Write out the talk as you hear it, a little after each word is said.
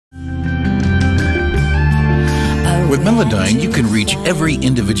With Melodyne, you can reach every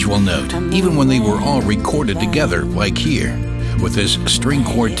individual note, even when they were all recorded together, like here. With this string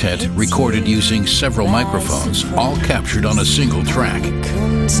quartet recorded using several microphones, all captured on a single track.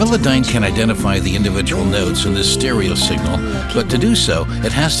 Melodyne can identify the individual notes in this stereo signal, but to do so,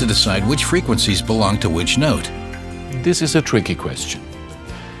 it has to decide which frequencies belong to which note. This is a tricky question.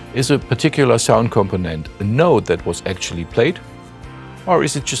 Is a particular sound component a note that was actually played? Or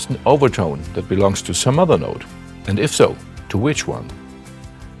is it just an overtone that belongs to some other note? And if so, to which one?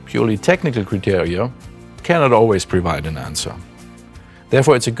 Purely technical criteria cannot always provide an answer.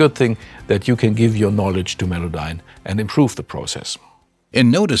 Therefore, it's a good thing that you can give your knowledge to Melodyne and improve the process. In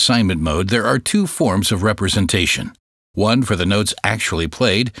note assignment mode, there are two forms of representation. One for the notes actually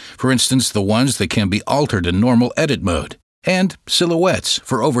played, for instance the ones that can be altered in normal edit mode, and silhouettes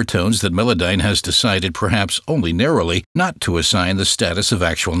for overtones that Melodyne has decided, perhaps only narrowly, not to assign the status of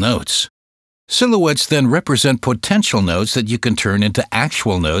actual notes. Silhouettes then represent potential notes that you can turn into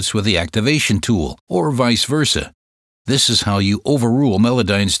actual notes with the activation tool, or vice versa. This is how you overrule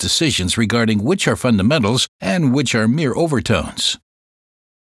Melodyne's decisions regarding which are fundamentals and which are mere overtones.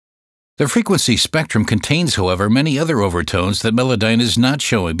 The frequency spectrum contains, however, many other overtones that Melodyne is not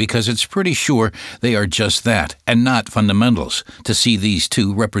showing because it's pretty sure they are just that and not fundamentals. To see these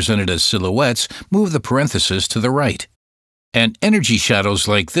two represented as silhouettes, move the parenthesis to the right. And energy shadows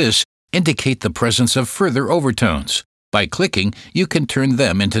like this indicate the presence of further overtones. By clicking, you can turn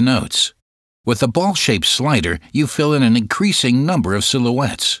them into notes. With the ball-shaped slider, you fill in an increasing number of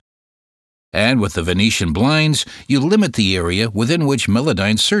silhouettes. And with the Venetian blinds, you limit the area within which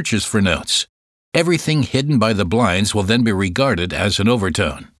Melodyne searches for notes. Everything hidden by the blinds will then be regarded as an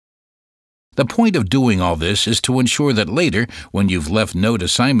overtone. The point of doing all this is to ensure that later, when you've left note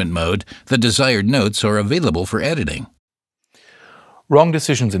assignment mode, the desired notes are available for editing. Wrong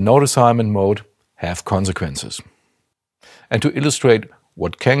decisions in note assignment mode have consequences. And to illustrate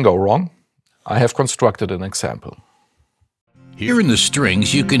what can go wrong, I have constructed an example. Here in the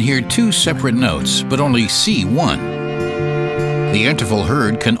strings, you can hear two separate notes, but only see one. The interval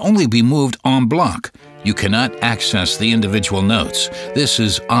heard can only be moved en bloc. You cannot access the individual notes. This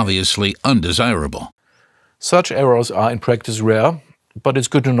is obviously undesirable. Such errors are in practice rare, but it's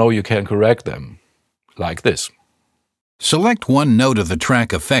good to know you can correct them, like this. Select one note of the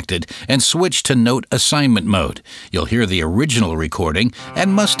track affected and switch to note assignment mode. You'll hear the original recording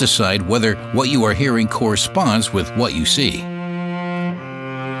and must decide whether what you are hearing corresponds with what you see.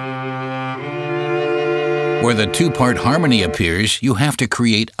 Where the two-part harmony appears, you have to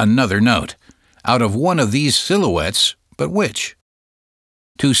create another note. Out of one of these silhouettes, but which?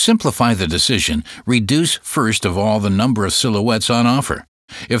 To simplify the decision, reduce first of all the number of silhouettes on offer.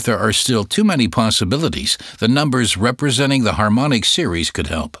 If there are still too many possibilities, the numbers representing the harmonic series could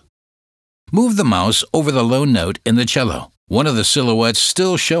help. Move the mouse over the low note in the cello. One of the silhouettes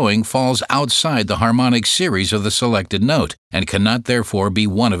still showing falls outside the harmonic series of the selected note and cannot therefore be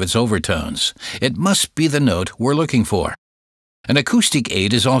one of its overtones. It must be the note we're looking for. An acoustic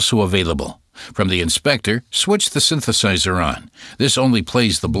aid is also available. From the inspector, switch the synthesizer on. This only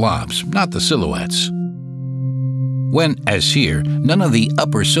plays the blobs, not the silhouettes. When, as here, none of the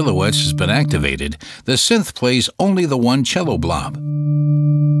upper silhouettes has been activated, the synth plays only the one cello blob.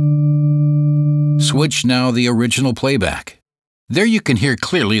 Switch now the original playback. There you can hear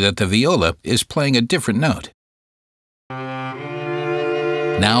clearly that the viola is playing a different note.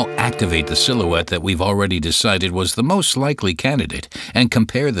 Now activate the silhouette that we've already decided was the most likely candidate and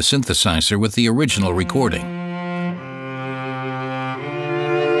compare the synthesizer with the original recording.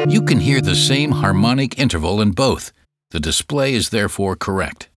 You can hear the same harmonic interval in both. The display is therefore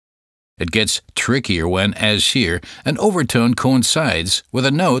correct. It gets trickier when, as here, an overtone coincides with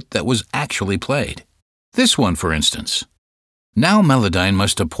a note that was actually played. This one, for instance. Now Melodyne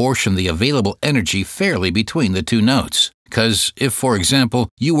must apportion the available energy fairly between the two notes, because if, for example,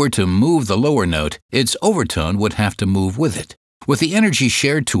 you were to move the lower note, its overtone would have to move with it. With the Energy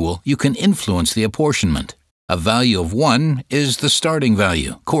Share tool, you can influence the apportionment. A value of 1 is the starting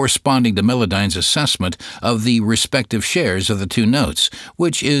value, corresponding to Melodyne's assessment of the respective shares of the two notes,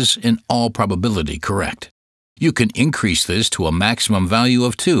 which is in all probability correct. You can increase this to a maximum value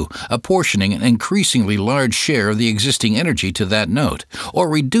of 2, apportioning an increasingly large share of the existing energy to that note, or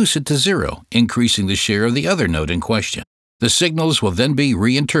reduce it to 0, increasing the share of the other note in question. The signals will then be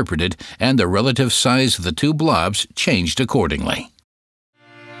reinterpreted and the relative size of the two blobs changed accordingly.